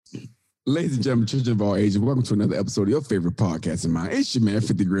Ladies and gentlemen, children of all ages, welcome to another episode of your favorite podcast of mine. It's your man,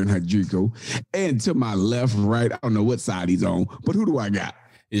 50 Grand Hydrico. And to my left, right, I don't know what side he's on, but who do I got?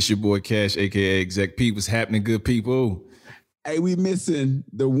 It's your boy Cash, a.k.a. Exec Pete. What's happening, good people? Hey, we missing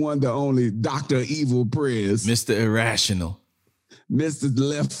the one, the only Dr. Evil Prez. Mr. Irrational. Mr.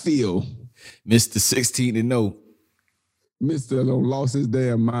 Left Field. Mr. 16 and 0. Mr. Lost his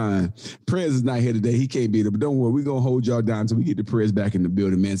damn mind. Prez is not here today. He can't be there, but don't worry. We're going to hold y'all down until we get the Prez back in the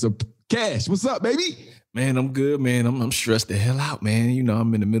building, man. So, Cash, what's up, baby? Man, I'm good, man. I'm stressed the hell out, man. You know,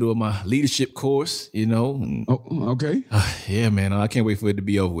 I'm in the middle of my leadership course, you know. And, okay. Yeah, man. I can't wait for it to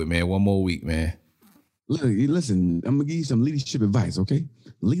be over with, man. One more week, man. Look, listen, I'm going to give you some leadership advice, okay?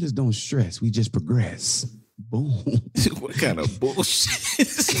 Leaders don't stress. We just progress. Boom. What kind of bullshit?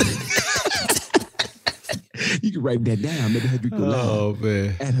 You can write that down. Maybe Hydrico Live. Oh,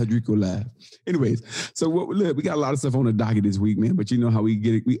 man. At Hydrico Live. Anyways, so look, we got a lot of stuff on the docket this week, man. But you know how we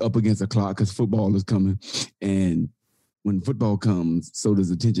get it. We up against the clock because football is coming. And when football comes, so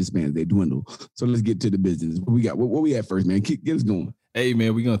does attention spans. They dwindle. So let's get to the business. What we got? What we at first, man? Get us going. Hey,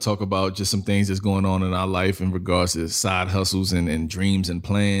 man, we're going to talk about just some things that's going on in our life in regards to side hustles and dreams and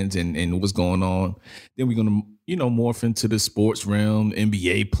plans and what's going on. Then we're going to, morph into the sports realm,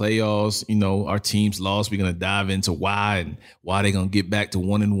 NBA playoffs. You know, our team's lost. We're going to dive into why they're going to get back to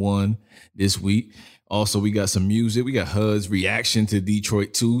 1-1 this week. Also, we got some music. We got HUD's reaction to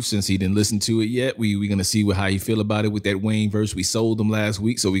Detroit 2 since he didn't listen to it yet. We're going to see how he feel about it with that Wayne verse. We sold him last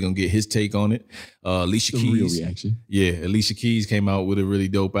week, so we're going to get his take on it. Alicia Keys. Real reaction. Yeah, Alicia Keys came out with a really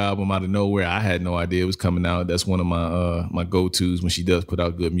dope album out of nowhere. I had no idea it was coming out. That's one of my go-tos when she does put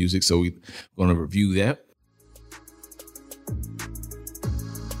out good music, so we're going to review that.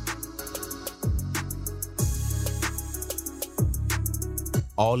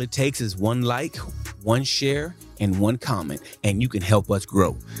 All it takes is one like, one share, and one comment, and you can help us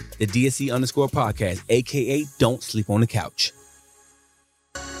grow. The DSC_ podcast, a.k.a. Don't Sleep on the Couch.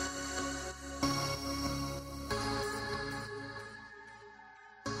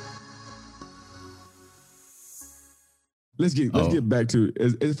 Let's get back to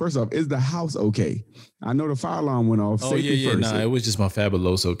first off, is the house okay? I know the fire alarm went off. Yeah. Nah, it was just my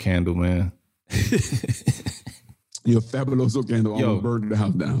Fabuloso candle, man. Your Fabuloso candle almost burned the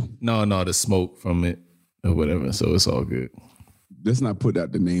house down. No, the smoke from it or whatever. So it's all good. Let's not put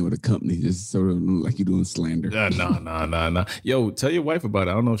out the name of the company. Just sort of like you're doing slander. No. Yo, tell your wife about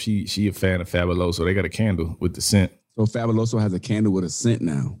it. I don't know if she a fan of Fabuloso. They got a candle with the scent. So Fabuloso has a candle with a scent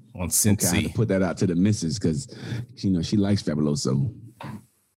now. On Scentsy. Okay, I had to put that out to the missus because she likes Fabuloso. All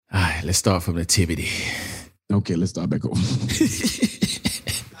right, let's start from nativity. Okay, let's start back over.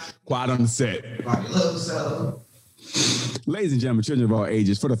 Quiet on the set. Ladies and gentlemen, children of all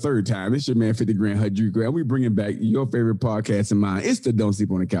ages, for the third time, it's your man 50 Grand Hydrico, and we bringing back your favorite podcast of mine. It's the Don't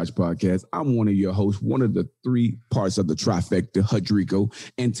Sleep on the Couch podcast. I'm one of your hosts, one of the three parts of the trifecta, Hydrico.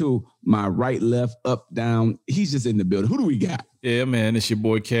 And to my right, left, up, down, he's just in the building. Who do we got? Yeah, man, it's your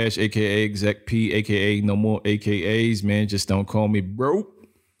boy Cash, a.k.a. Exec P, a.k.a. no more AKAs, man. Just don't call me bro.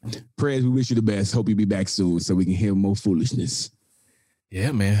 Prayers, we wish you the best. Hope you be back soon so we can hear more foolishness.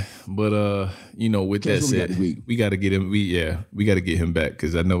 Yeah, man. But with that said, we got to get him. We got to get him back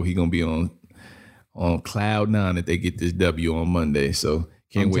because I know he's gonna be on cloud 9 if they get this W on Monday. So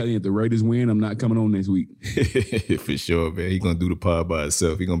can't wait. I'm telling you, if the Raiders win, I'm not coming on next week. For sure, man. He's gonna do the pod by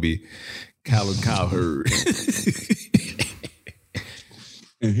himself. He's gonna be Colin Cowherd.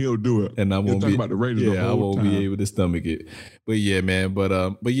 And he'll do it. And I won't be about the Raiders. Yeah, I won't be able to stomach it. But yeah, man.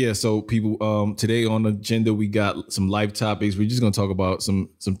 But yeah. So people, today on the agenda we got some life topics. We're just gonna talk about some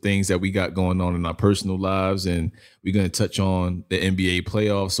things that we got going on in our personal lives, and we're gonna touch on the NBA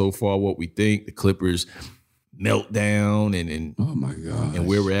playoffs so far, what we think, the Clippers meltdown, and oh my god, and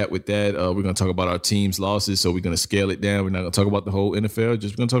where we're at with that. We're gonna talk about our team's losses, so we're gonna scale it down. We're not gonna talk about the whole NFL.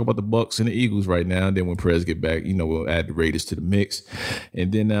 Just we're gonna talk about the Bucks and the Eagles right now. And then when Prez get back, we'll add the Raiders to the mix.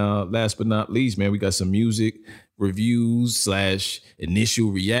 And then last but not least, man, we got some music reviews / initial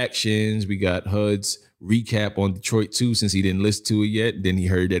reactions. We got HUD's recap on Detroit 2 since he didn't listen to it yet. Then he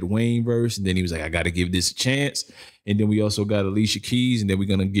heard that Wayne verse, and then he was like, I got to give this a chance. And then we also got Alicia Keys, and then we're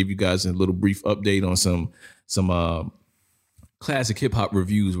gonna give you guys a little brief update on some classic hip hop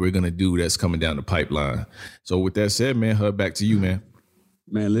reviews we're gonna do that's coming down the pipeline. So with that said, man, HUD, back to you, man.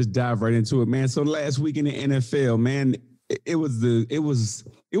 Man, let's dive right into it, man. So last week in the NFL, man, it was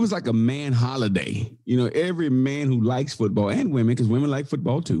like a man holiday. Every man who likes football, and women, because women like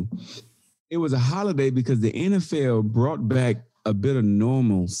football too. It was a holiday because the NFL brought back a bit of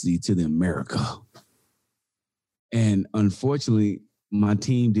normalcy to the America. And unfortunately, my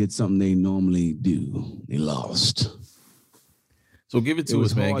team did something they normally do. They lost. So give it to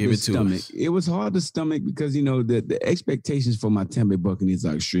us, man. Give it to us. It was hard to stomach because, the expectations for my Tampa Bay Buccaneers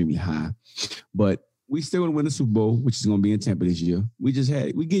are extremely high. But we still going to win the Super Bowl, which is going to be in Tampa this year. We're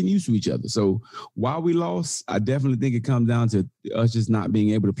getting used to each other. So while we lost, I definitely think it comes down to us just not being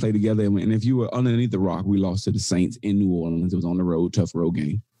able to play together. And if you were underneath the rock, we lost to the Saints in New Orleans. It was on the road, tough road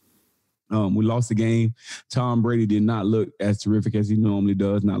game. We lost the game. Tom Brady did not look as terrific as he normally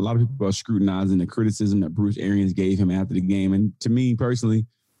does. Now, a lot of people are scrutinizing the criticism that Bruce Arians gave him after the game. And to me, personally,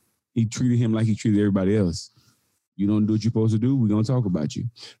 he treated him like he treated everybody else. You don't do what you're supposed to do, we're going to talk about you.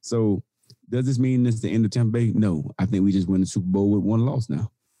 So does this mean it's the end of Tampa Bay? No. I think we just win the Super Bowl with one loss now.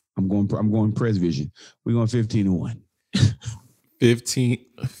 I'm going press vision. We're going 15-1.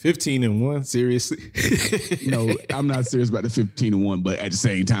 15-1, seriously? No, I'm not serious about the 15-1, but at the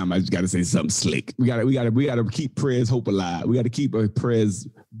same time, I just got to say something slick. We got to keep Prez hope alive. We got to keep a Prez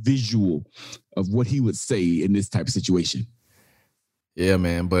visual of what he would say in this type of situation. Yeah,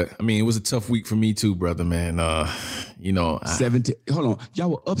 man. But I mean, it was a tough week for me too, brother, man. 17. Hold on.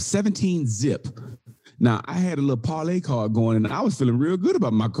 Y'all were up 17-zip. Now, I had a little parlay card going, and I was feeling real good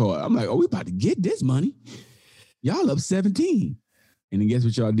about my card. I'm like, we about to get this money. Y'all up 17. And then guess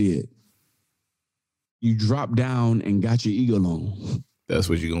what y'all did? You dropped down and got your eagle on. That's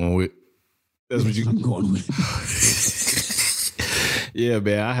what you're going with? I'm going with. Yeah,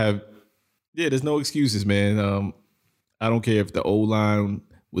 man. there's no excuses, man. I don't care if the O-line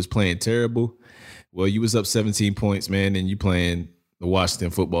was playing terrible. Well, you was up 17 points, man, and you playing the Washington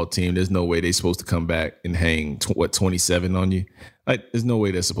football team. There's no way they're supposed to come back and hang, 27 on you? Like, there's no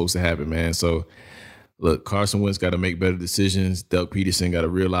way that's supposed to happen, man. So, look, Carson Wentz got to make better decisions. Doug Peterson got to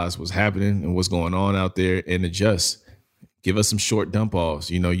realize what's happening and what's going on out there and adjust. Give us some short dump offs.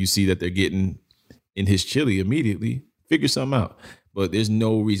 You see that they're getting in his chili immediately. Figure something out. But there's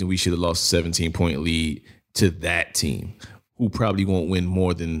no reason we should have lost a 17-point lead to that team, who probably won't win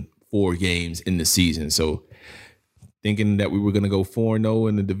more than 4 games in the season. So thinking that we were going to go 4-0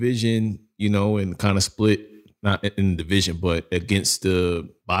 in the division, and kind of split, not in the division, but against the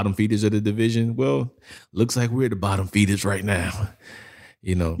bottom feeders of the division. Well, looks like we're the bottom feeders right now.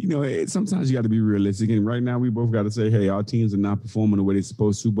 Sometimes you got to be realistic. And right now we both got to say, hey, our teams are not performing the way they're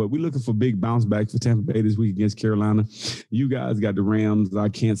supposed to, but we're looking for big bounce backs for Tampa Bay this week against Carolina. You guys got the Rams. I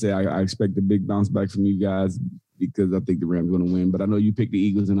can't say I expect a big bounce back from you guys because I think the Rams are going to win, but I know you picked the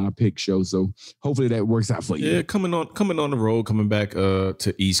Eagles in our pick show. So hopefully that works out for you. Yeah. Coming on the road, coming back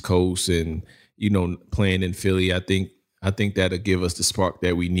to East Coast and, playing in Philly. I think that'll give us the spark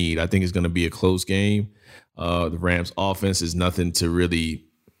that we need. I think it's going to be a close game. The Rams offense is nothing to really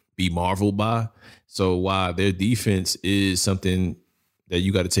be marveled by. So while their defense is something that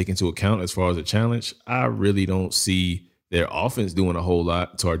you got to take into account as far as a challenge, I really don't see their offense doing a whole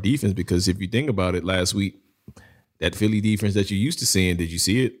lot to our defense, because if you think about it, last week, that Philly defense that you're used to seeing, did you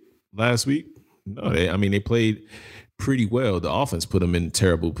see it last week? No, they played pretty well. The offense put them in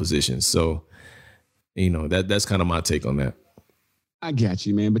terrible positions. So, that's kind of my take on that. I got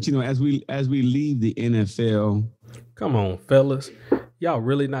you, man. But as we leave the NFL, come on, fellas, y'all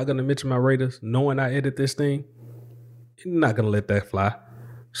really not gonna mention my Raiders, knowing I edit this thing? You're not gonna let that fly.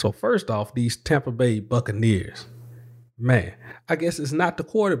 So first off, these Tampa Bay Buccaneers, man, I guess it's not the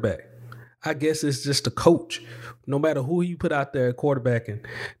quarterback. I guess it's just the coach. No matter who you put out there at quarterbacking,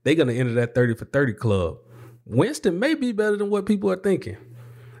 they're gonna enter that 30 for 30 club. Winston may be better than what people are thinking.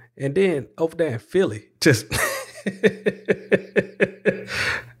 And then over there in Philly, just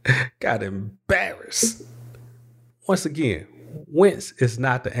got embarrassed. Once again, Wentz is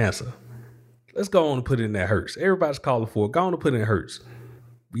not the answer. Let's go on and put in that Hurts. Everybody's calling for it. Go on and put in Hurts.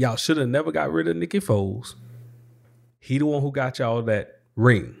 Y'all should have never got rid of Nicky Foles. He the one who got y'all that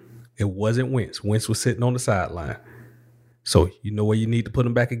ring. It wasn't Wentz. Wentz was sitting on the sideline. So you know where you need to put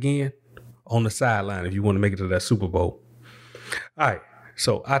him back again? On the sideline if you want to make it to that Super Bowl. All right.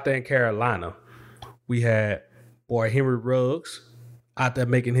 So out there in Carolina, we had boy Henry Ruggs out there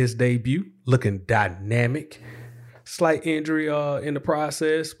making his debut, looking dynamic. Slight injury in the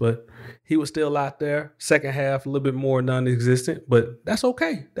process, but he was still out there. Second half, a little bit more non-existent, but that's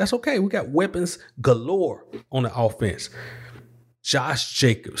okay. That's okay. We got weapons galore on the offense. Josh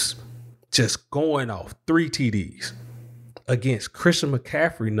Jacobs just going off 3 TDs against Christian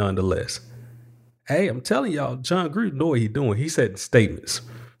McCaffrey nonetheless. Hey, I'm telling y'all, John Gruden know what he's doing. He's setting statements.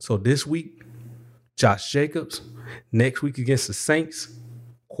 So this week, Josh Jacobs. Next week against the Saints,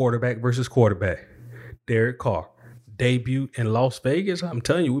 quarterback versus quarterback. Derek Carr. Debut in Las Vegas. I'm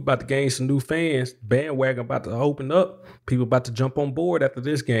telling you, we're about to gain some new fans. Bandwagon about to open up. People about to jump on board after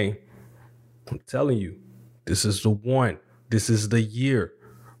this game. I'm telling you, this is the one. This is the year.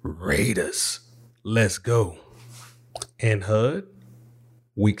 Raiders. Let's go. And HUD,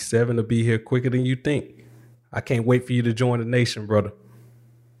 Week 7 will be here quicker than you think. I can't wait for you to join the nation, brother.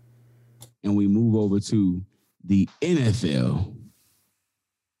 And we move over to the NFL.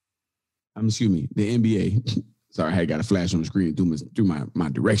 The NBA. Sorry, I got a flash on the screen, threw my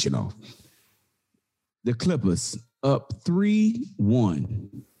direction off. The Clippers up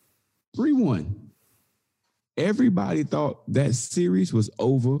 3-1. 3-1. Everybody thought that series was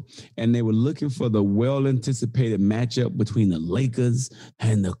over, and they were looking for the well-anticipated matchup between the Lakers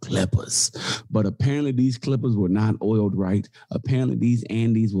and the Clippers. But apparently these Clippers were not oiled right. Apparently these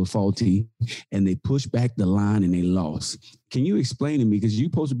Andes were faulty, and they pushed back the line and they lost. Can you explain to me, because you're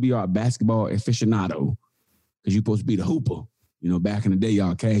supposed to be our basketball aficionado, because you're supposed to be the hooper. You know, back in the day,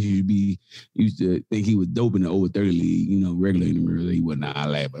 y'all Cash used to think he was dope in the over 30 league. You know, regular in the middle, he wasn't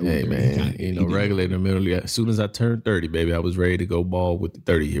all that. But hey man, regular in the middle. As soon as I turned 30, baby, I was ready to go ball with the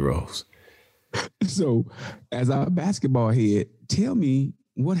 30-year-olds. So, as our basketball head, tell me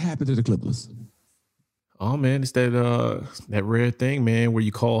what happened to the Clippers. Oh man, it's that rare thing, man, where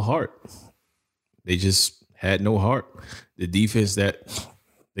you call heart. They just had no heart. The defense that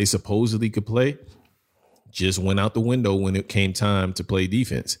they supposedly could play just went out the window when it came time to play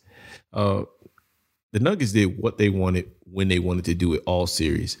defense. The Nuggets did what they wanted when they wanted to do it all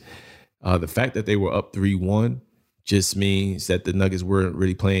series. The fact that they were up 3-1 just means that the Nuggets weren't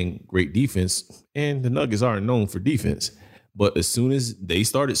really playing great defense, and the Nuggets aren't known for defense. But as soon as they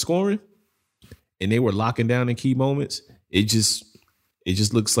started scoring and they were locking down in key moments, it just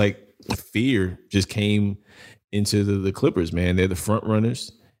looks like fear just came into the Clippers, man. They're the front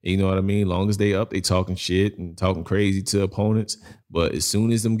runners. You know what I mean? Long as they up, they talking shit and talking crazy to opponents. But as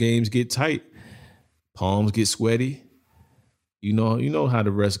soon as them games get tight, palms get sweaty. You know how the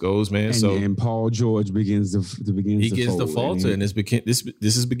rest goes, man. And Paul George begins to falter, and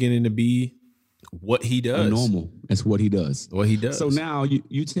this is beginning to be what he does. Normal. That's what he does. What he does. So now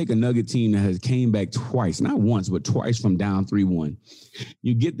you take a Nugget team that has came back twice, not once, but twice from down 3-1.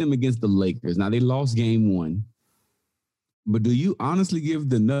 You get them against the Lakers. Now they lost game 1. But do you honestly give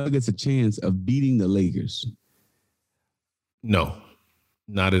the Nuggets a chance of beating the Lakers? No,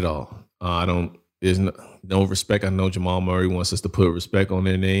 not at all. I don't. There's no respect. I know Jamal Murray wants us to put respect on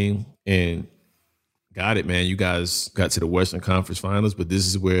their name, and got it, man. You guys got to the Western Conference Finals, but this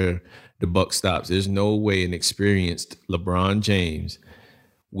is where the buck stops. There's no way an experienced LeBron James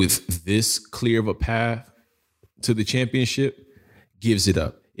with this clear of a path to the championship gives it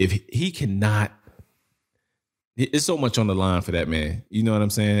up. If he cannot. It's so much on the line for that man. You know what I'm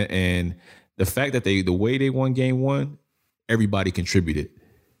saying? And the fact that the way they won game 1, everybody contributed.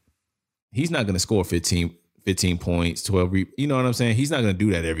 He's not going to score 15 points, 12. You know what I'm saying? He's not going to do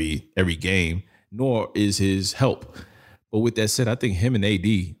that every game, nor is his help. But with that said, I think him and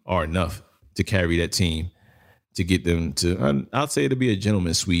AD are enough to carry that team to get them to, I'd say it'll be a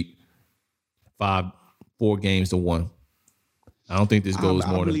gentleman's sweep, 4 games to 1. I don't think this goes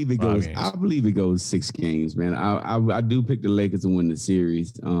more than 5 games. I believe it goes 6 games, man. I do pick the Lakers to win the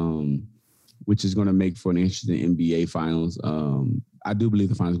series, which is going to make for an interesting NBA finals. I do believe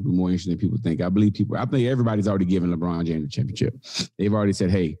the finals will be more interesting than people think. I think everybody's already given LeBron James the championship. They've already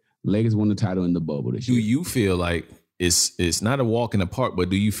said, hey, Lakers won the title in the bubble this year. Do you feel like it's not a walk in the park, but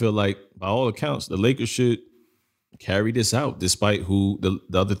do you feel like, by all accounts, the Lakers should carry this out despite who the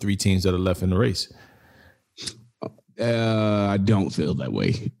other 3 teams that are left in the race? I don't feel that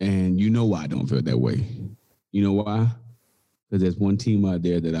way. And you know why I don't feel that way. You know why? Because there's one team out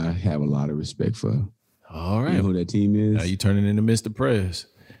there that I have a lot of respect for. All right. You know who that team is? Now you turning into Mr. Prez.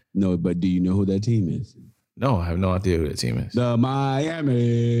 No, but do you know who that team is? No, I have no idea who that team is. The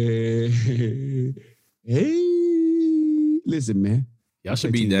Miami. Hey, listen, man. Y'all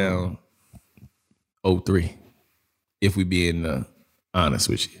should be down 0-3 if we being honest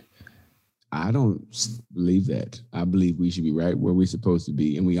with you. I don't believe that. I believe we should be right where we're supposed to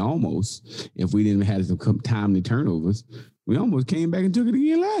be. And we almost, if we didn't have some timely turnovers, we almost came back and took it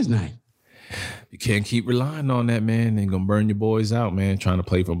again last night. You can't keep relying on that, man. They're going to burn your boys out, man, trying to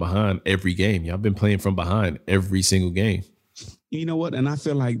play from behind every game. Y'all been playing from behind every single game. You know what? And I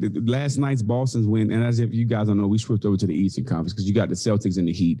feel like the last night's Boston's win, and as if you guys don't know, we switched over to the Eastern Conference because you got the Celtics and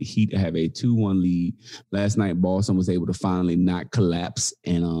the Heat. The Heat have a 2-1 lead. Last night, Boston was able to finally not collapse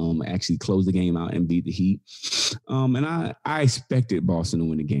and actually close the game out and beat the Heat. And I expected Boston to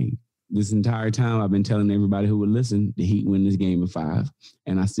win the game. This entire time, I've been telling everybody who would listen, the Heat win this game in 5,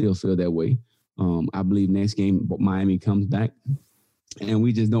 and I still feel that way. I believe next game, Miami comes back. And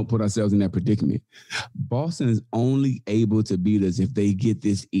we just don't put ourselves in that predicament. Boston is only able to beat us if they get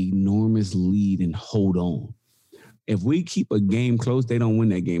this enormous lead and hold on. If we keep a game close, they don't win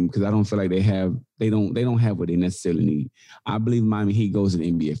that game because I don't feel like they don't have what they necessarily need. I believe Miami Heat goes to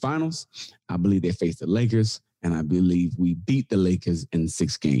the NBA Finals. I believe they face the Lakers, and I believe we beat the Lakers in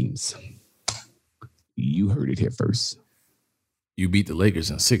 6 games. You heard it here first. You beat the Lakers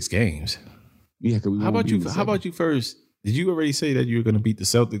in 6 games. Yeah. How about you? How about you first? Did you already say that you were going to beat the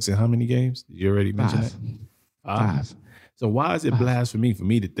Celtics in how many games? Did you already mention that? 5. So why is it blasphemy for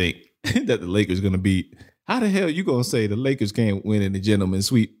me to think that the Lakers going to beat? How the hell you going to say the Lakers can't win in the gentleman's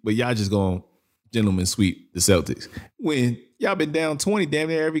sweep, but y'all just going to gentleman's sweep the Celtics when y'all been down 20 damn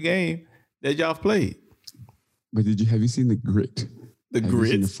near every game that y'all played? But have you seen the grit? The have grit?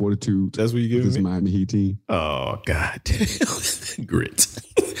 You seen the fortitude. That's what you give this me? Miami Heat team. Oh God, grit.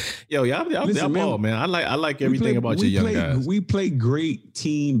 Yo, y'all Listen, ball, man. I like everything about your young guys. We play great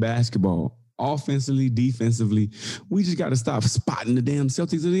team basketball, offensively, defensively. We just got to stop spotting the damn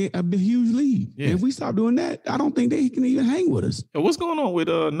Celtics. They have a huge lead. Yeah. And if we stop doing that, I don't think they can even hang with us. Yo, what's going on with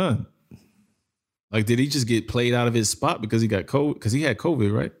Nunn? Like, did he just get played out of his spot because he got COVID? Because he had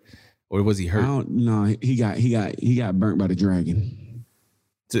COVID, right? Or was he hurt? I don't know. He got burnt by the Dragon.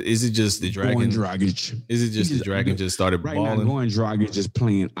 So is it just the Dragon? Dragic. Is it just the Dragon just started balling? Right now, Goran Dragic just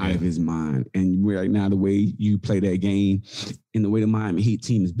playing out of his mind. And right now, the way you play that game and the way the Miami Heat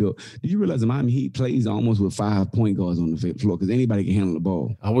team is built, did you realize the Miami Heat plays almost with 5 point guards on the floor because anybody can handle the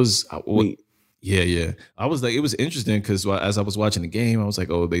ball? Yeah. I was like, it was interesting because as I was watching the game, I was like,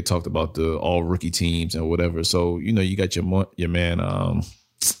 oh, they talked about the all rookie teams and whatever. So, you got your man,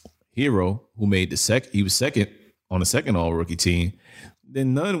 Hero, who made he was second on the second all rookie team.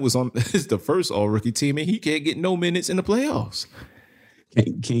 Then Nunn was on the first all rookie team, and he can't get no minutes in the playoffs.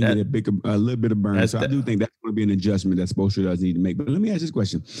 Can't get a little bit of burn. So I do think that's going to be an adjustment that Spoelstra does need to make. But let me ask this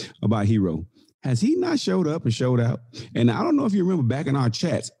question about Hero. Has he not showed up and showed out? And I don't know if you remember back in our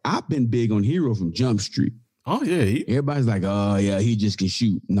chats, I've been big on Hero from Jump Street. Oh, yeah. Everybody's like, oh, yeah, he just can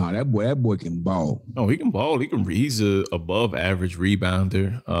shoot. No, that boy can ball. Oh, he can ball. He's a above average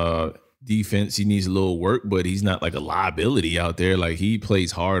rebounder. Defense, he needs a little work, but he's not like a liability out there. Like, he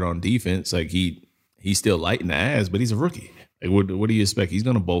plays hard on defense. Like, he's still light in the ass, but he's a rookie. Like, what do you expect? He's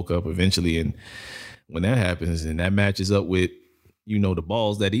going to bulk up eventually. And when that happens and that matches up with, the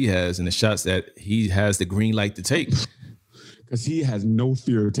balls that he has and the shots that he has the green light to take. Because he has no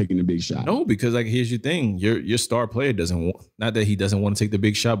fear of taking a big shot. No, because here's your thing. Your star player not that he doesn't want to take the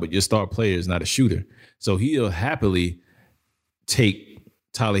big shot, but your star player is not a shooter. So he'll happily take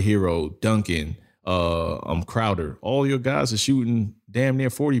Tyler Hero, Duncan, Crowder. All your guys are shooting damn near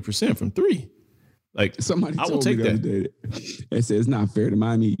 40% from 3. Like, somebody I will told take me the that. other day, they said it's not fair to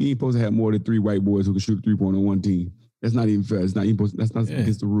Miami. You ain't supposed to have more than 3 white boys who can shoot 3-point on one team. That's not even fair. That's not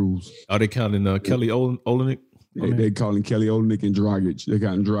against the rules. Are they counting Kelly Olynyk? They calling Kelly Olynyk and Dragic. They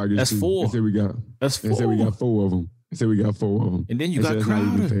counting Dragic. That's 4. They said we got 4. They said we got 4 of them. And then you got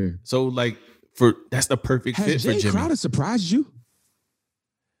Crowder. So like that's the perfect fit for Jimmy. Has Crowder surprised you?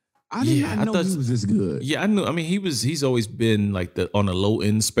 I did not know he was this good. Yeah, I knew. I mean, he's always been like on the low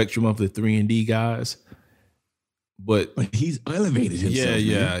end spectrum of the 3-and-D guys. But he's elevated himself.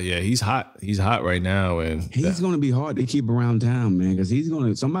 Yeah. He's hot. He's hot right now, and he's going to be hard to keep around town, man. Because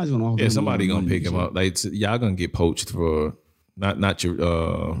somebody's going to offer. Yeah, somebody going to pick him up. Like, y'all going to get poached for not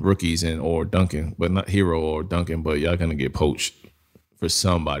your rookies or Duncan, but not Hero or Duncan, but y'all going to get poached for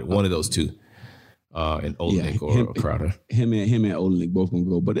somebody, one of those two, and Olynyk or Crowder. Him and Olynyk both going to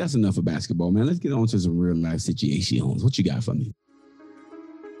go. But that's enough of basketball, man. Let's get on to some real life situations. What you got for me?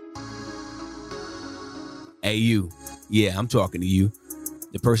 Hey, you. Yeah, I'm talking to you.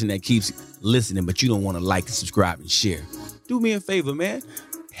 The person that keeps listening, but you don't want to like and subscribe and share. Do me a favor, man.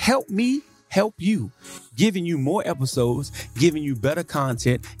 Help me help you. Giving you more episodes, giving you better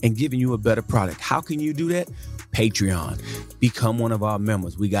content, and giving you a better product. How can you do that? Patreon. Become one of our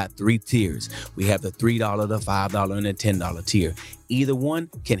members. We got 3 tiers. We have the $3, the $5, and the $10 tier. Either one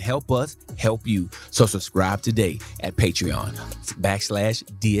can help us help you. So subscribe today at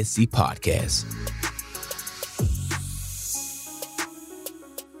Patreon.com/DSC Podcast.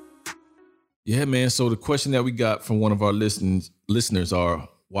 Yeah, man. So the question that we got from one of our listeners are,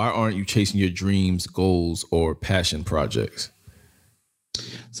 why aren't you chasing your dreams, goals, or passion projects?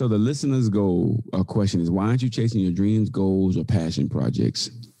 So the listener's question is, why aren't you chasing your dreams, goals, or passion projects?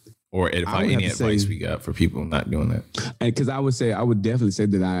 Or any advice we got for people not doing that? Because I would definitely say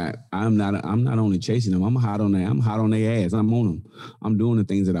that I'm not only chasing them, I'm hot on their ass. I'm on them. I'm doing the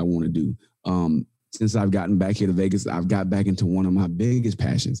things that I want to do. Since I've gotten back here to Vegas, I've got back into one of my biggest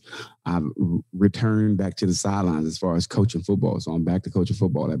passions. I've returned back to the sidelines as far as coaching football. So I'm back to coaching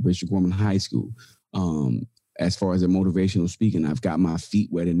football at Bishop Gorman High School. as far as the motivational speaking, I've got my feet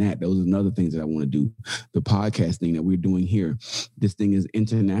wet in that. Those are another things that I want to do. The podcast thing that we're doing here, this thing is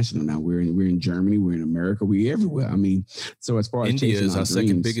international now. We're in Germany, we're in America, we're everywhere. I mean, so as far as India is our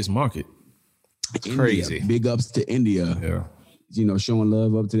second biggest market. It's crazy. Big ups to India. Yeah. You know, showing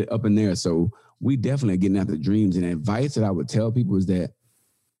love up in there. So we definitely are getting after dreams. And advice that I would tell people is that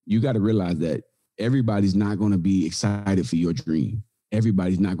you got to realize that everybody's not going to be excited for your dream.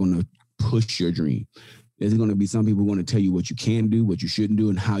 Everybody's not going to push your dream. There's going to be some people going to tell you what you can do, what you shouldn't do,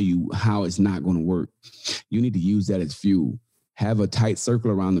 and how it's not going to work. You need to use that as fuel. Have a tight circle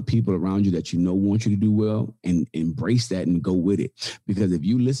around the people around you that you know want you to do well, and embrace that and go with it. Because if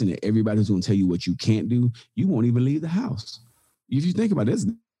you listen to everybody who's going to tell you what you can't do, you won't even leave the house. If you think about it,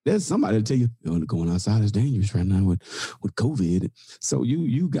 there's somebody to tell you, going outside is dangerous right now with COVID. So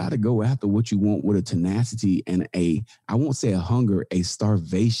you got to go after what you want with a tenacity and I won't say a hunger, a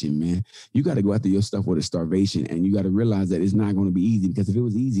starvation, man. You got to go after your stuff with a starvation, and you got to realize that it's not going to be easy, because if it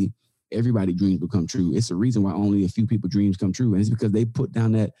was easy, everybody's dreams will come true. It's the reason why only a few people's dreams come true. And it's because they put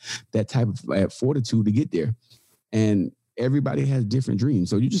down that type of fortitude to get there. And everybody has different dreams.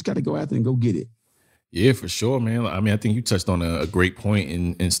 So you just got to go after and go get it. Yeah, for sure, man. I mean, I think you touched on a great point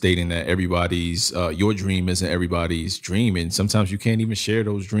in stating that everybody's, your dream isn't everybody's dream. And sometimes you can't even share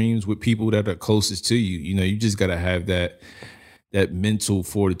those dreams with people that are closest to you. You know, you just got to have that mental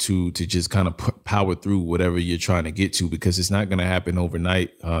fortitude to just kind of power through whatever you're trying to get to, because it's not going to happen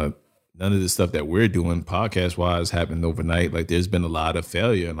overnight. None of the stuff that we're doing podcast wise happened overnight. Like, there's been a lot of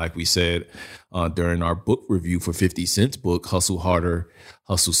failure. And like we said during our book review for 50 Cent's book, Hustle Harder,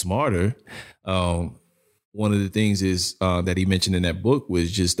 Hustle Smarter, one of the things is that he mentioned in that book was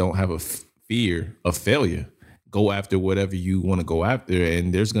just don't have a fear of failure. Go after whatever you want to go after.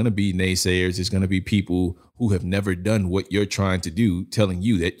 And there's going to be naysayers. There's going to be people who have never done what you're trying to do, telling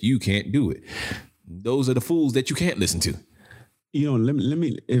you that you can't do it. Those are the fools that you can't listen to. You know, let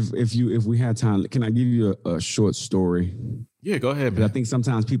me if we had time, can I give you a short story? Yeah, go ahead, man. I think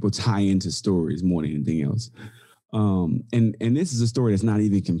sometimes people tie into stories more than anything else. And this is a story that's not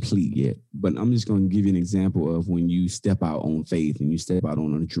even complete yet, but I'm just going to give you an example of when you step out on faith and you step out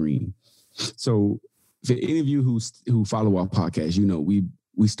on a dream. So for any of you who follow our podcast, you know,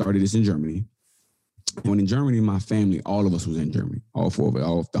 we started this in Germany. When in Germany, my family, all of us was in Germany, all four of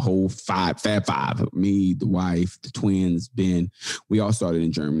it, the whole Fab Five, me, the wife, the twins, Ben, we all started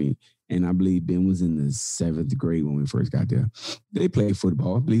in Germany. And I believe Ben was in the 7th grade when we first got there. They played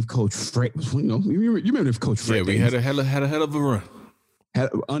football. I believe Coach Freck was, you remember if Coach Freck. Yeah, we had a hell of a run. Had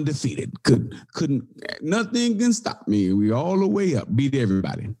undefeated. Couldn't, nothing can stop me. We all the way up, beat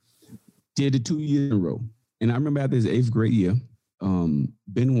everybody. Did it 2 years in a row. And I remember after his 8th grade year,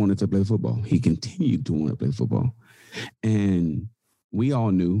 Ben wanted to play football. He continued to want to play football. And we all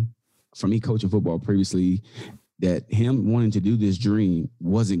knew from me coaching football previously that him wanting to do this dream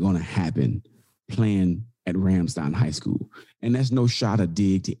wasn't going to happen playing at Ramstein High School. And that's no shot or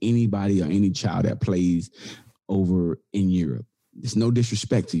dig to anybody or any child that plays over in Europe. It's no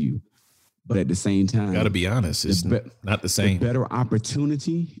disrespect to you. But at the same time, got to be honest, it's not the same. The better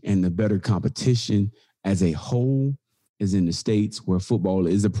opportunity and the better competition as a whole is in the States, where football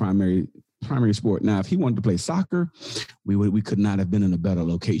is the primary sport. Now, if he wanted to play soccer, we could not have been in a better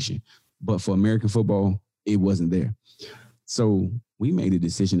location. But for American football, it wasn't there. So we made a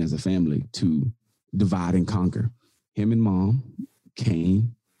decision as a family to divide and conquer. Him and Mom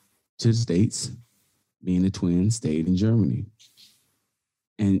came to the States. Me and the twins stayed in Germany.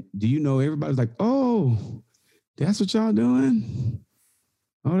 And do you know, everybody's like, oh, that's what y'all doing?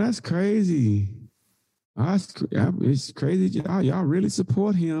 Oh, that's crazy. Oh, it's crazy. Y'all really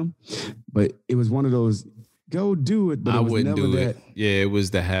support him. But it was one of those, go do it. But I wouldn't do it. Yeah, it was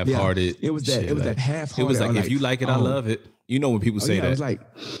the half-hearted. Yeah, it was that half-hearted. It was like, if you like it, I love it. You know when people say that. It was like,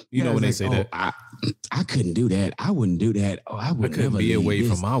 when they say that. I couldn't do that. I wouldn't do that. Oh, I couldn't be away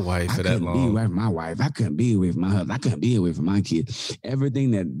from my wife for that long. I couldn't be away from my wife. I couldn't be away from my husband. I couldn't be away from my kids.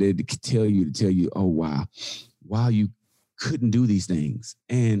 Everything that they could tell you, oh, wow, you couldn't do these things.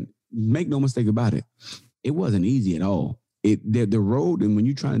 And make no mistake about it, it wasn't easy at all. The road, and when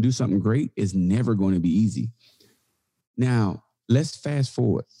you're trying to do something great, is never going to be easy. Now, let's fast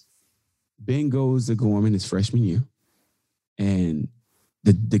forward. Ben goes to Gorman his freshman year, and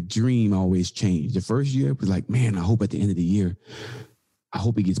the dream always changed. The first year was like, man, I hope at the end of the year, I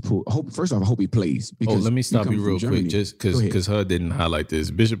hope he gets pulled. First off, I hope he plays. Let me stop you real quick, just because HUD didn't highlight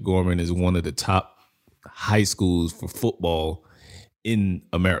this. Bishop Gorman is one of the top high schools for football in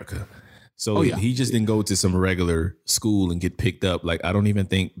America. So he just didn't go to some regular school and get picked up. Like, I don't even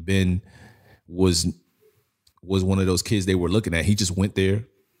think Ben was one of those kids they were looking at. He just went there,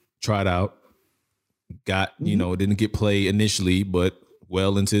 tried out, got, didn't get play initially, but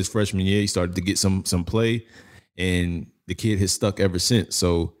well into his freshman year, he started to get some play, and the kid has stuck ever since.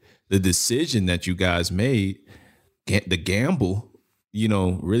 So the decision that you guys made, the gamble,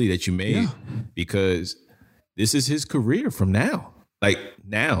 really that you made, because this is his career from now. Like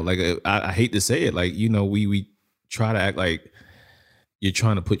I hate to say it, like, we try to act like you're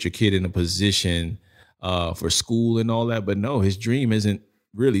trying to put your kid in a position for school and all that, but no, his dream isn't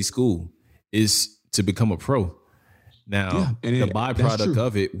really school, is to become a pro. Now, the byproduct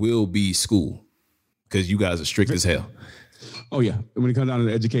of it will be school, because you guys are strict as hell. Oh, yeah. When it comes down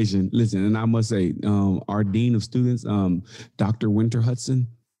to education, listen, and I must say, our dean of students, Dr. Winter Hudson,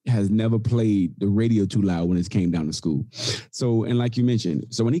 has never played the radio too loud when it came down to school. So, and like you mentioned,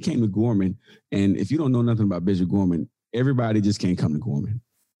 so when he came to Gorman, and if you don't know nothing about Bishop Gorman, everybody just can't come to Gorman.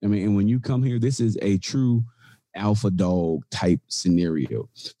 I mean, and when you come here, this is a true alpha dog type scenario.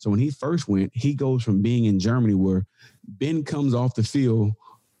 So when he first went, he goes from being in Germany where Ben comes off the field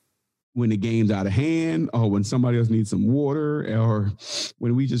when the game's out of hand, or when somebody else needs some water, or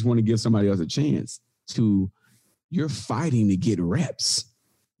when we just want to give somebody else a chance, to you're fighting to get reps.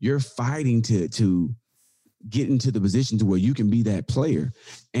 You're fighting to get into the position to where you can be that player.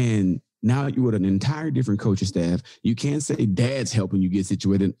 And now you're with an entire different coaching staff. You can't say dad's helping you get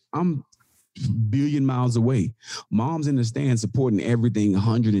situated. I'm billion miles away. Mom's in the stand supporting everything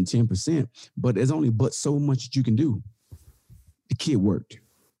 110%, but there's only but so much that you can do. The kid worked.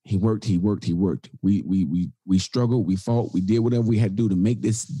 He worked. We struggled, we fought, we did whatever we had to do to make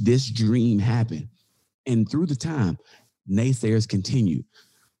this dream happen. And through the time, naysayers continued.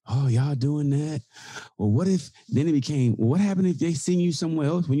 Oh, y'all doing that? Well, what if, then it became, well, what happened if they send you somewhere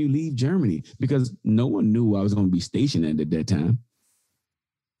else when you leave Germany? Because no one knew I was going to be stationed at that time.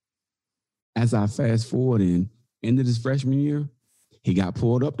 As I fast forward in into this freshman year, he got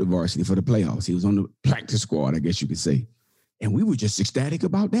pulled up to varsity for the playoffs. He was on the practice squad, I guess you could say. And we were just ecstatic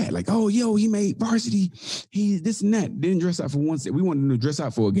about that. Like, oh, he made varsity. He this and that. Didn't dress out for one set. We wanted him to dress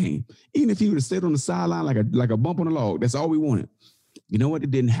out for a game. Even if he would have stayed on the sideline like a bump on a log, that's all we wanted. You know what?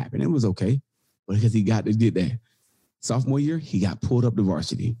 It didn't happen. It was okay. But because he did that. Sophomore year, he got pulled up to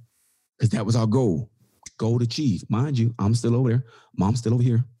varsity because that was our goal. Goal achieved. Mind you, I'm still over there. Mom's still over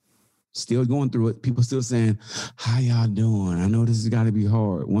here. Still going through it. People still saying, how y'all doing? I know this has got to be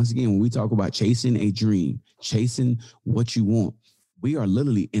hard. Once again, when we talk about chasing a dream, chasing what you want, we are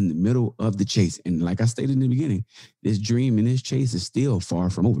literally in the middle of the chase. And like I stated in the beginning, this dream and this chase is still far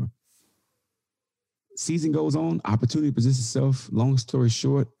from over. Season goes on, opportunity presents itself. Long story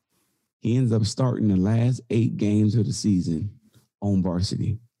short, he ends up starting the last 8 games of the season on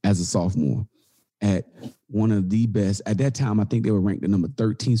varsity as a sophomore at one of the best. At that time, I think they were ranked the number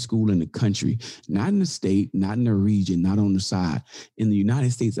 13 school in the country, not in the state, not in the region, not on the side, in the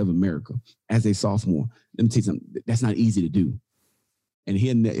United States of America as a sophomore. Let me tell you something, that's not easy to do. And he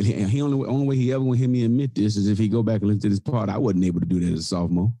only way he ever want to hear me admit this is if he go back and listen to this part. I wasn't able to do that as a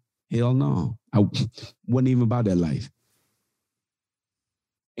sophomore. Hell no. I wasn't even about that life.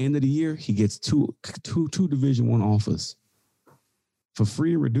 End of the year, he gets two Division I offers for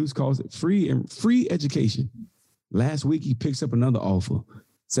free and reduced cost, free education. Last week, he picks up another offer.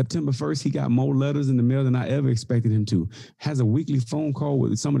 September 1st, he got more letters in the mail than I ever expected him to. Has a weekly phone call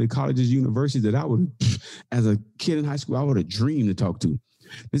with some of the colleges, universities that I would, as a kid in high school, I would have dreamed to talk to.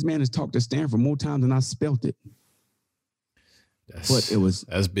 This man has talked to Stanford more times than I spelt it.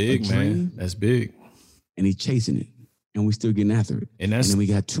 That's big, man. That's big. And he's chasing it. And we're still getting after it. And then we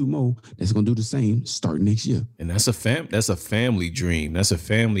got 2 more that's gonna do the same starting next year. And that's a family dream. That's a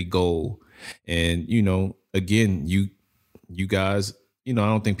family goal. And again, you guys, I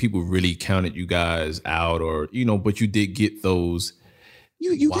don't think people really counted you guys out, or but you did get those.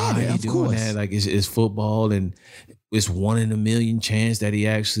 You got it, of course. That? Like it's football, and it's 1 in a million chance that he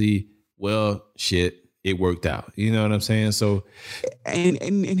actually. Well, shit. It worked out. You know what I'm saying? So, and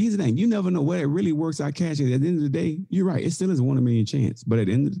here's the thing: you never know where it really works out cash. At the end of the day, you're right. It still is a 1 in a million chance. But at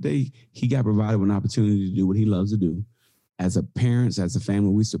the end of the day, he got provided with an opportunity to do what he loves to do. As a parents, as a family,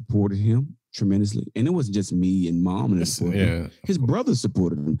 we supported him tremendously, and it wasn't just me and mom and him. His brothers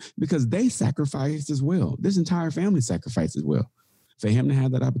supported him because they sacrificed as well. This entire family sacrificed as well for him to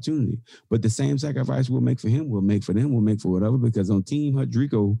have that opportunity. But the same sacrifice we'll make for him, we'll make for them, we'll make for whatever. Because on Team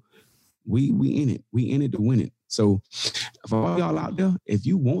Hudrico, we in it. We in it to win it. So for all y'all out there, if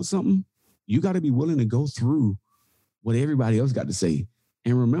you want something, you got to be willing to go through what everybody else got to say.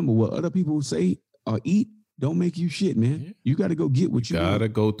 And remember, what other people say or eat don't make you shit, man. Yeah. You got to go get what you gotta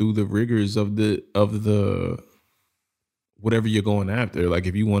want. Go through the rigors of the whatever you're going after. Like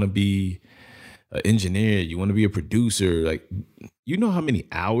if you want to be an engineer, you want to be a producer. Like, you know how many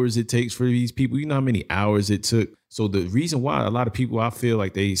hours it takes for these people. You know how many hours it took. So the reason why a lot of people, I feel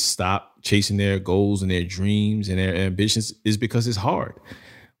like they stop chasing their goals and their dreams and their ambitions is because it's hard.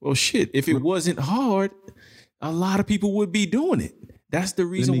 Well, shit, if it wasn't hard, a lot of people would be doing it. That's the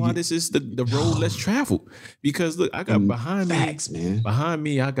reason why this is the road less traveled. Because look, I got behind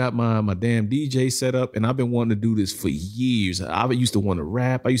me, I got my damn DJ set up, and I've been wanting to do this for years. I used to want to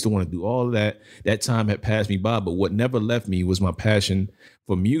rap. I used to want to do all of that. That time had passed me by, but what never left me was my passion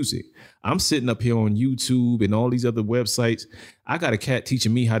for music. I'm sitting up here on YouTube and all these other websites. I got a cat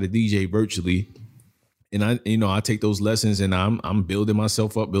teaching me how to DJ virtually. And I take those lessons and I'm building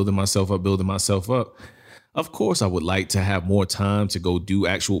myself up. Of course, I would like to have more time to go do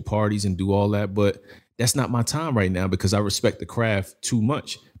actual parties and do all that, but that's not my time right now because I respect the craft too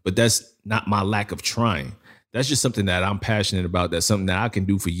much. But that's not my lack of trying. That's just something that I'm passionate about. That's something that I can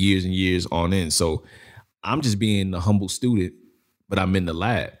do for years and years on end. So I'm just being a humble student, but I'm in the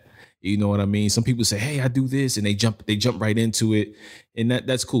lab. You know what I mean? Some people say, hey, I do this, and they jump right into it. And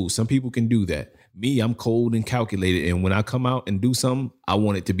that's cool. Some people can do that. Me, I'm cold and calculated. And when I come out and do something, I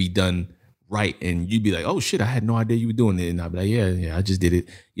want it to be done right. And you'd be like, oh shit, I had no idea you were doing it. And I'd be like, yeah, I just did it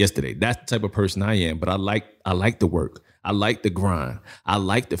yesterday. That's the type of person I am. But I like the work. I like the grind. I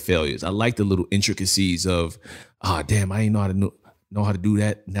like the failures. I like the little intricacies of, damn, I ain't know how to do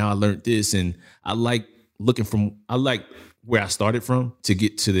that. Now I learned this. And I like where I started from to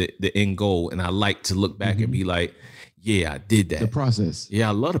get to the end goal. And I like to look back and be like, yeah, I did that. The process. Yeah,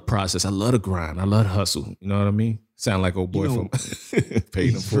 I love the process. I love the grind. I love the hustle. You know what I mean? Sound like old boy from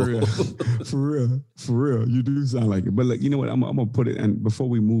Paid in Full. For real. You do sound like it. But look, you know what? I'm going to put it, and before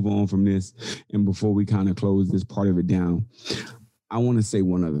we move on from this and before we kind of close this part of it down, I want to say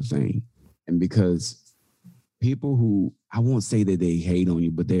one other thing. And because people who, I won't say that they hate on you,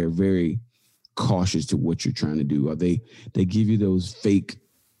 but they're very cautious to what you're trying to do, or they give you those fake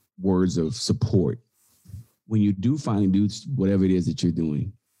words of support. When you do finally do whatever it is that you're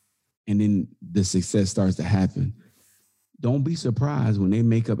doing, and then the success starts to happen, don't be surprised when they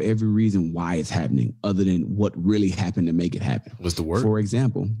make up every reason why it's happening other than what really happened to make it happen. What's the word? For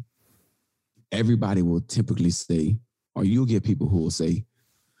example, everybody will typically say, or you'll get people who will say,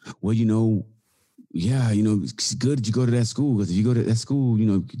 well, it's good that you go to that school, because if you go to that school,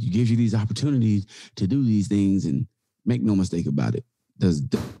 it gives you these opportunities to do these things. And make no mistake about it. Does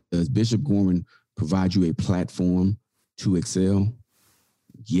Bishop Gorman provide you a platform to excel?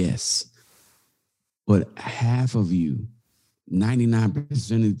 Yes. But half of you, 99% of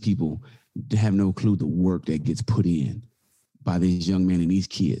the people, have no clue the work that gets put in by these young men and these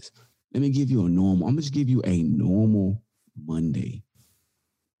kids. I'm going to give you a normal Monday.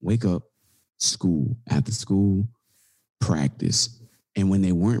 Wake up, school, after school, practice. And when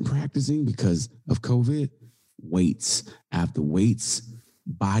they weren't practicing because of COVID, weights, after weights,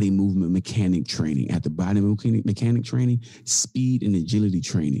 body movement mechanic training, after body movement mechanic training, speed and agility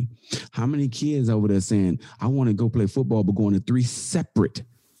training. How many kids over there saying, I want to go play football, but going to 3 separate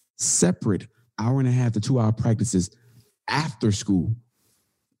hour and a half to 2 hour practices after school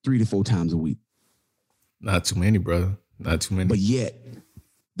 3 to 4 times a week? Not too many, brother. Not too many. But yet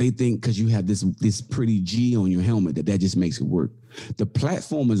they think because you have this pretty G on your helmet that just makes it work. The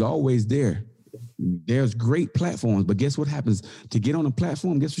platform is always there. There's great platforms, but guess what happens? To get on a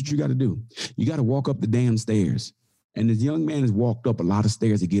platform, guess what you got to do? You got to walk up the damn stairs. And this young man has walked up a lot of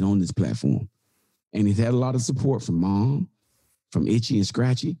stairs to get on this platform. And he's had a lot of support from mom, from Itchy and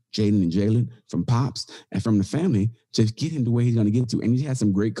Scratchy, Jaden and Jalen, from Pops, and from the family to get him to where he's going to get to. And he's had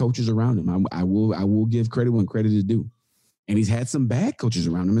some great coaches around him. I will give credit when credit is due. And he's had some bad coaches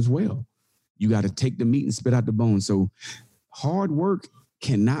around him as well. You got to take the meat and spit out the bones. So hard work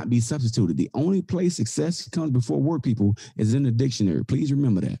cannot be substituted. The only place success comes before work, people, is in the dictionary. Please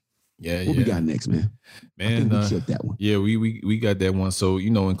remember that. Yeah. What we got next, man? I think we killed that one. Yeah, we got that one. So,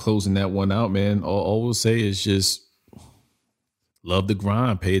 in closing that one out, man, all we'll say is just love the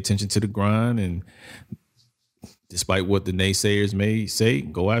grind. Pay attention to the grind. And despite what the naysayers may say,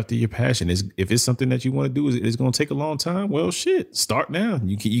 go after your passion. If it's something that you want to do, it's going to take a long time. Well, shit, start now.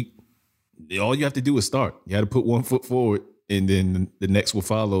 All you have to do is start. You got to put one foot forward, and then the next will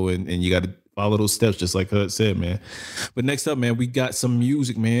follow, and you got to follow those steps, just like Hud said, man. But next up, man, we got some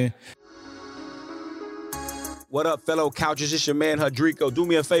music, man. What up, fellow couchers? It's your man, Hudrico. Do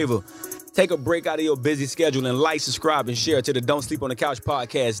me a favor. Take a break out of your busy schedule and like, subscribe, and share to the Don't Sleep on the Couch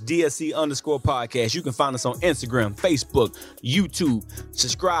podcast, DSC_podcast. You can find us on Instagram, Facebook, YouTube.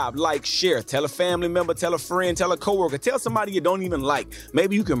 Subscribe, like, share. Tell a family member, tell a friend, tell a coworker, tell somebody you don't even like.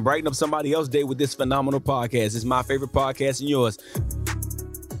 Maybe you can brighten up somebody else's day with this phenomenal podcast. It's my favorite podcast and yours.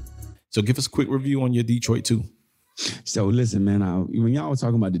 So give us a quick review on your Detroit 2. So listen, man, when y'all were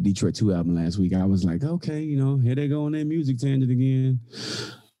talking about the Detroit 2 album last week, I was like, okay, here they go on that music tangent again.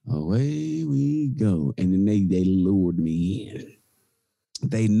 Away we go. And then they lured me in.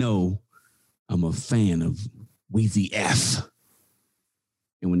 They know I'm a fan of Weezy F.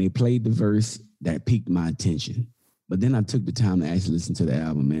 And when they played the verse, that piqued my attention. But then I took the time to actually listen to the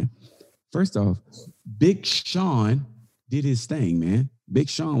album, man. First off, Big Sean did his thing, man. Big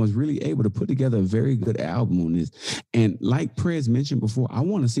Sean was really able to put together a very good album on this. And like Prez mentioned before, I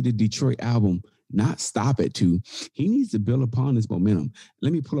want to see the Detroit album not stop at 2. He needs to build upon this momentum.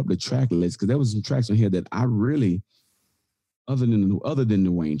 Let me pull up the track list, because there was some tracks on here that I really, other than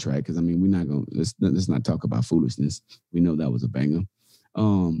the Wayne track, because I mean, we're not going to, let's not talk about Foolishness. We know that was a banger.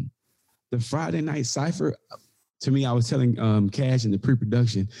 The Friday Night Cypher, to me, I was telling Cash in the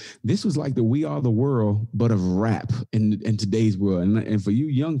pre-production, this was like the We Are the World, but of rap in today's world. And for you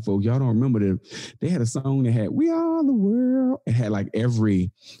young folk, y'all don't remember that they had a song that had We Are the World. It had like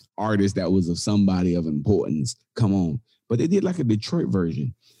every artist that was of somebody of importance come on. But they did like a Detroit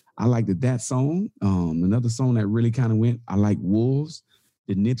version. I liked that song. Another song that really kind of went, I like Wolves.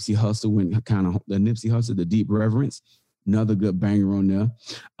 The Nipsey Hussle went kind of, the Deep Reverence. Another good banger on there.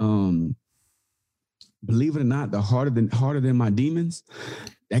 Believe it or not, the harder than my demons.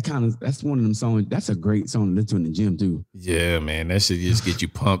 That's one of them songs. That's a great song to listen to in the gym too. Yeah, man, that should just get you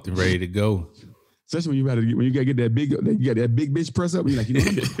pumped and ready to go. Especially when you gotta get that big, bitch press up. And you're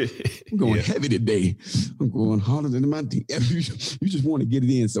like, I'm going heavy today. I'm going harder than my demons. You just want to get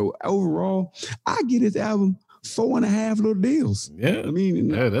it in. So overall, I get this album 4.5 little deals. Yeah, I mean,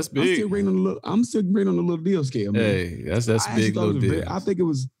 that's big. I'm still rating on the little deal scale, man. Hey, that's big little deal. I think it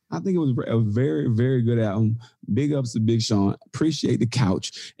was a very, very good album. Big ups to Big Sean. Appreciate the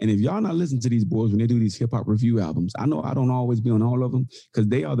couch. And if y'all not listening to these boys when they do these hip hop review albums, I know I don't always be on all of them because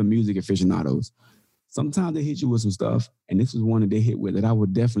they are the music aficionados. Sometimes they hit you with some stuff, and this was one that they hit with that I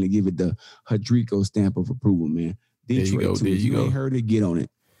would definitely give it the Hadrico stamp of approval, man. Detroit, there you go. Ain't heard it, get on it.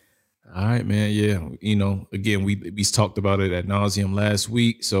 All right, man. Yeah. Again, we talked about it ad nauseum last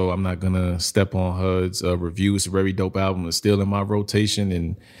week, so I'm not going to step on HUD's review. It's a very dope album. It's still in my rotation,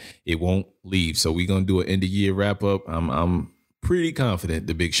 and it won't leave. So we're going to do an end of year wrap up. I'm pretty confident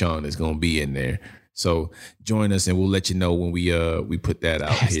the Big Sean is going to be in there. So join us, and we'll let you know when we put that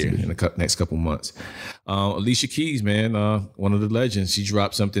out here in the next couple months. Alicia Keys, man, one of the legends. She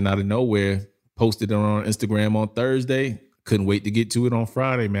dropped something out of nowhere, posted it on Instagram on Thursday. Couldn't wait to get to it on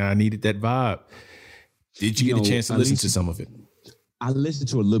Friday, man. I needed that vibe. Did you get a chance to listen to some of it? I listened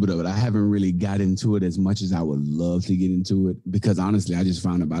to a little bit of it. I haven't really got into it as much as I would love to get into it because honestly, I just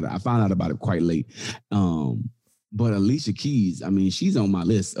found out about it quite late. But Alicia Keys, I mean, she's on my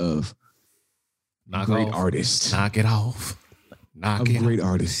list of great artists. Knock it off. Great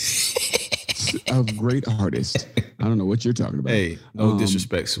artists. A great artist. I don't know what you're talking about. Hey, no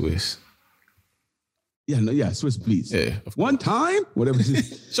disrespect, Swiss. Yeah, Swiss Beats. Yeah. One time, whatever it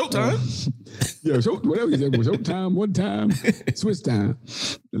is. Showtime. Whatever you said. Showtime, one time, Swiss time.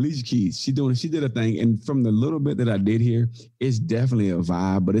 Alicia Keys, she did a thing, and from the little bit that I did hear, it's definitely a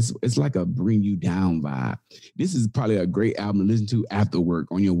vibe, but it's like a bring you down vibe. This is probably a great album to listen to after work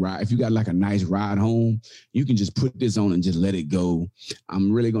on your ride. If you got like a nice ride home, you can just put this on and just let it go.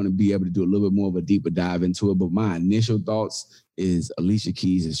 I'm really going to be able to do a little bit more of a deeper dive into it, but my initial thoughts is Alicia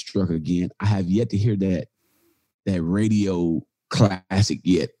Keys has struck again. I have yet to hear that radio classic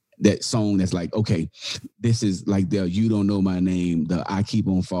yet. That song that's like, okay, this is like the You Don't Know My Name, the I Keep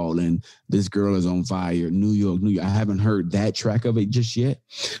On Falling, This Girl Is On Fire, New York. I haven't heard that track of it just yet,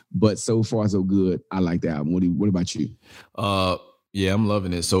 but so far so good. I like the album. What about you? Yeah, I'm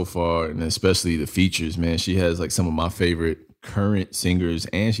loving it so far, and especially the features, man. She has like some of my favorite current singers,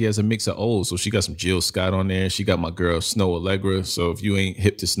 and she has a mix of old. So she got some Jill Scott on there. She got my girl Snow Allegra. So if you ain't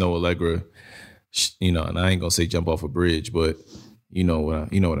hip to Snow Allegra, and I ain't gonna say jump off a bridge, but you know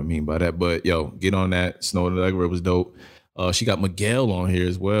what I mean by that. But yo, get on that. Snow Allegra was dope. She got Miguel on here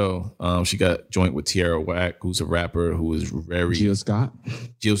as well. She got joint with Tierra Whack, who's a rapper who is very Jill Scott.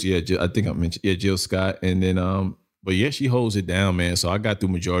 I think I mentioned Jill Scott, and then but yeah, she holds it down, man. So I got through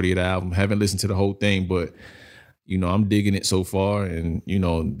majority of the album. Haven't listened to the whole thing, but I'm digging it so far, and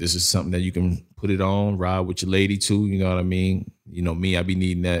this is something that you can put it on, ride with your lady too. You know what I mean? Me, I be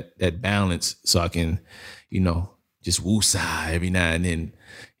needing that balance so I can, just woosah every now and then,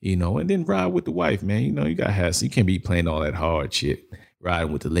 and then ride with the wife, man. You gotta have, so you can't be playing all that hard shit,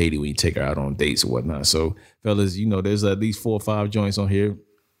 riding with the lady when you take her out on dates or whatnot. So fellas, there's at least 4 or 5 joints on here.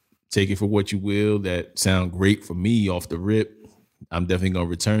 Take it for what you will. That sound great for me off the rip. I'm definitely gonna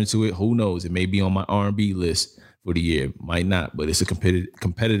return to it. Who knows? It may be on my R&B list for the year. Might not, but it's a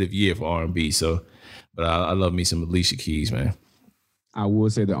competitive year for R&B. So, but I love me some Alicia Keys, man. I will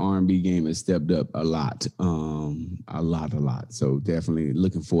say the R&B game has stepped up a lot. A lot. So definitely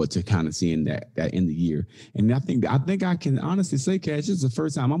looking forward to kind of seeing that end of the year. And I think I can honestly say, Cash, this is the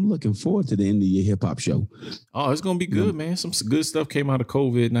first time I'm looking forward to the end of the year hip hop show. Oh, it's gonna be good, man. Some good stuff came out of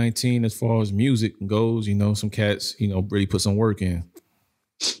COVID-19 as far as music goes. Some cats, really put some work in.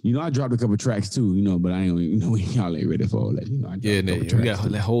 I dropped a couple tracks too, but I ain't, y'all ain't ready for all that. We got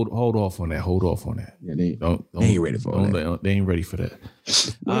hold off on that. Hold off on that. Yeah, they ain't ready for all that. They ain't ready for that.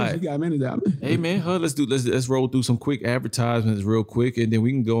 All right, you got a minute out. Hey man, let's roll through some quick advertisements real quick, and then we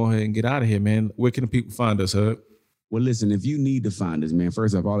can go ahead and get out of here, man. Where can the people find us, Hud? Well, listen, if you need to find us, man,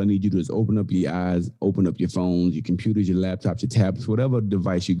 first off, all I need you to do is open up your eyes, open up your phones, your computers, your laptops, your tablets, whatever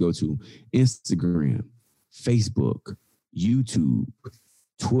device you go to, Instagram, Facebook, YouTube,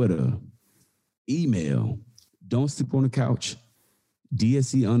 Twitter, email, Don't Sleep on the Couch,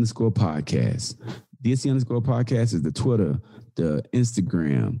 DSC_podcast. DSC_podcast is the Twitter, the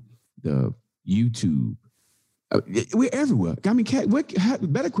Instagram, the YouTube. We're everywhere. I mean, the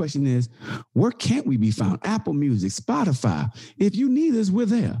better question is, where can't we be found? Apple Music, Spotify. If you need us, we're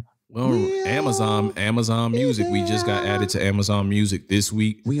there. Well, Amazon Music. We just got added to Amazon Music this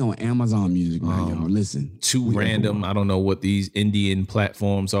week. We on Amazon Music now, y'all. Listen. Two random, I don't know what these Indian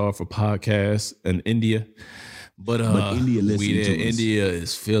platforms are for podcasts in India. But India India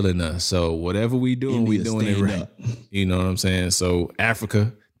is feeling us. So whatever we doing, we doing it right. You know what I'm saying? So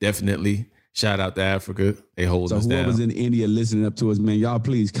Africa, definitely. Shout out to Africa. They hold us down. So whoever's in India listening up to us, man, y'all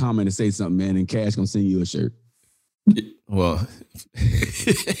please comment and say something, man, and Cash gonna send you a shirt. Well,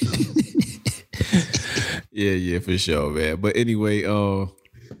 yeah, for sure, man. But anyway,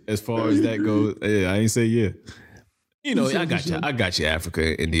 as far as that goes, I ain't say yeah. I got you, Africa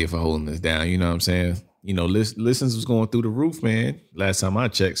and India for holding us down. You know what I'm saying? Listens was going through the roof, man. Last time I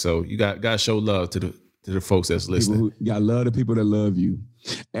checked, so you got to show love to the folks that's listening. You got love the people that love you.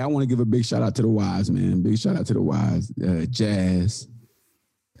 Hey, I want to give a big shout out to the wives, man. Big shout out to the wives, Jazz,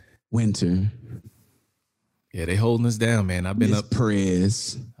 Winter. Yeah, they holding us down, man. I've been up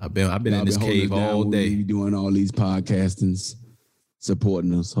Perez. I've been in this cave all day. Doing all these podcastings,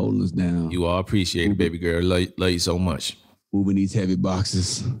 supporting us, holding us down. You all appreciate it, baby girl. Love you so much. Moving these heavy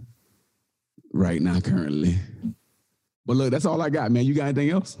boxes right now, currently. But look, that's all I got, man. You got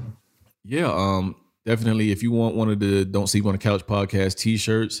anything else? Yeah, definitely. If you want one of the Don't Sleep on the Couch podcast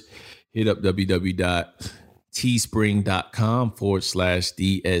t-shirts, hit up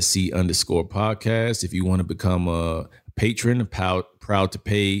www.teespring.com/DSC_podcast. If you want to become a patron, proud to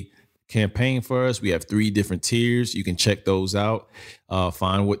pay campaign for us, we have 3 different tiers. You can check those out,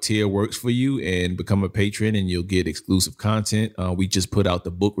 find what tier works for you and become a patron, and you'll get exclusive content. We just put out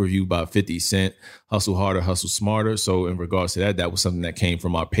the book review by 50 Cent, Hustle Harder, Hustle Smarter. So in regards to that was something that came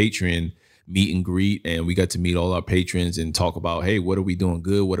from our Patreon meet and greet, and we got to meet all our patrons and talk about, hey, what are we doing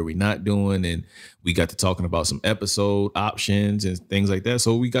good? What are we not doing? And we got to talking about some episode options and things like that.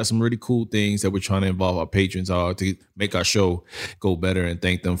 So we got some really cool things that we're trying to involve our patrons to make our show go better, and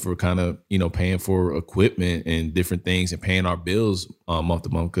thank them for kind of, paying for equipment and different things and paying our bills month to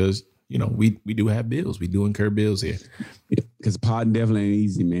month. Cause we do have bills. We do incur bills here. Because podding definitely ain't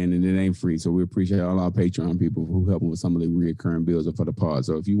easy, man, and it ain't free. So we appreciate all our Patreon people who help with some of the reoccurring bills for the pod.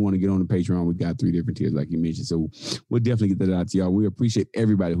 So if you want to get on the Patreon, we got 3 different tiers, like you mentioned. So we'll definitely get that out to y'all. We appreciate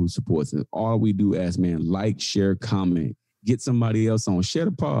everybody who supports us. All we do ask, man, like, share, comment, get somebody else on, share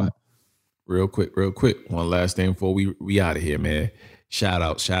the pod. Real quick. One last thing before we out of here, man. Shout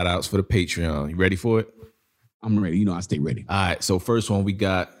outs for the Patreon. You ready for it? I'm ready. I stay ready. All right. So first one we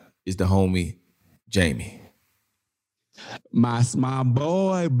got is the homie Jamie. My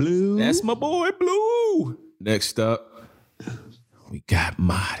boy Blue. That's my boy Blue. Next up, we got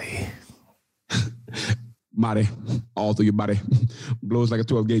Marty. Marty, all through your body. Blows like a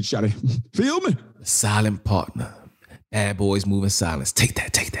 12-gauge shotty. Feel me? Silent partner. Bad boys moving silence. Take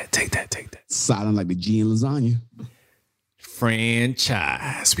that. Silent like the G in lasagna.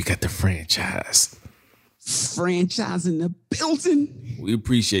 Franchise. We got the franchise. Franchise in the building. We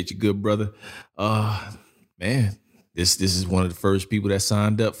appreciate you, good brother. Man, this is one of the first people that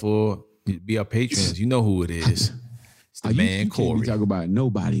signed up for be our patrons. You know who it is. It's the man Corey. We talk about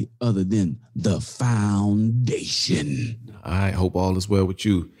nobody other than the foundation. All right, hope all is well with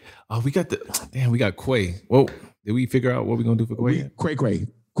you. We got Quay. Whoa, did we figure out what we're gonna do for Quay? Quay.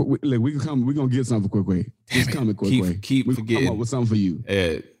 Look, we're gonna get something for Quay. It's coming, Quay. Keep forgetting. Come up with something for you.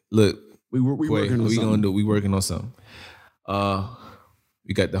 Look. We working on something. We working on something.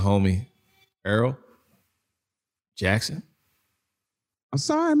 We got the homie Earl Jackson. I'm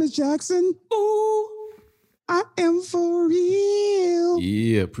sorry, Miss Jackson. Ooh. I am for real.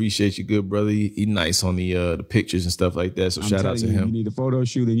 Yeah, appreciate you, good brother. He nice on the pictures and stuff like that. So I'm shout out to telling you, him. You need a photo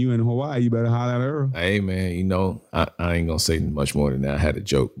shoot and you in Hawaii, you better holler at Earl. Hey man, you know, I ain't gonna say much more than that. I had a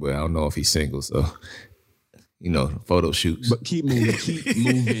joke, but I don't know if he's single, so you know, photo shoots. But keep moving, keep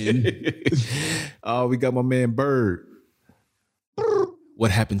moving. Oh, we got my man Bird.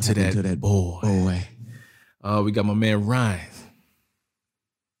 What happened to that boy? We got my man Ryan.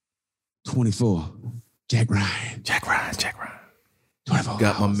 24. Jack Ryan. 24.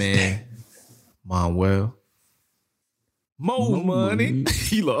 Got my man Manuel. Mo money.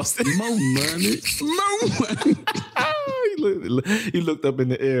 He lost it. Mo money. He looked up in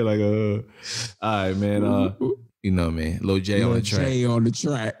the air like, all right, man. You know, man. Lil J on the track. J on the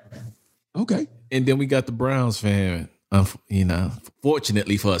track. Okay. And then we got the Browns fan. You know,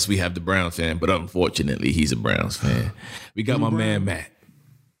 fortunately for us, we have the Browns fan, but unfortunately, he's a Browns fan. We got my man Matt.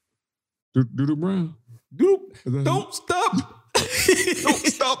 Doodle Brown. Don't stop. Don't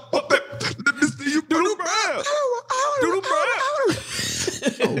stop. Doodle Brown. Doodle Brown.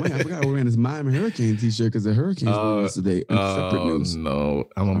 Oh, man, I forgot we're wearing this Miami Hurricane t-shirt because the Hurricanes won yesterday. Separate news. No.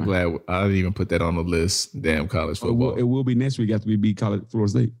 I'm glad I didn't even put that on the list. Damn college football. It will be next week after we beat Florida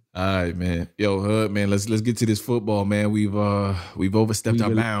State. All right, man. Yo, Hud, man, let's get to this football, man. We've overstepped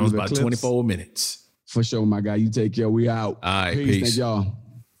our bounds by 24 minutes. For sure, my guy. You take care. We out. All right, Peace. peace. Thank y'all.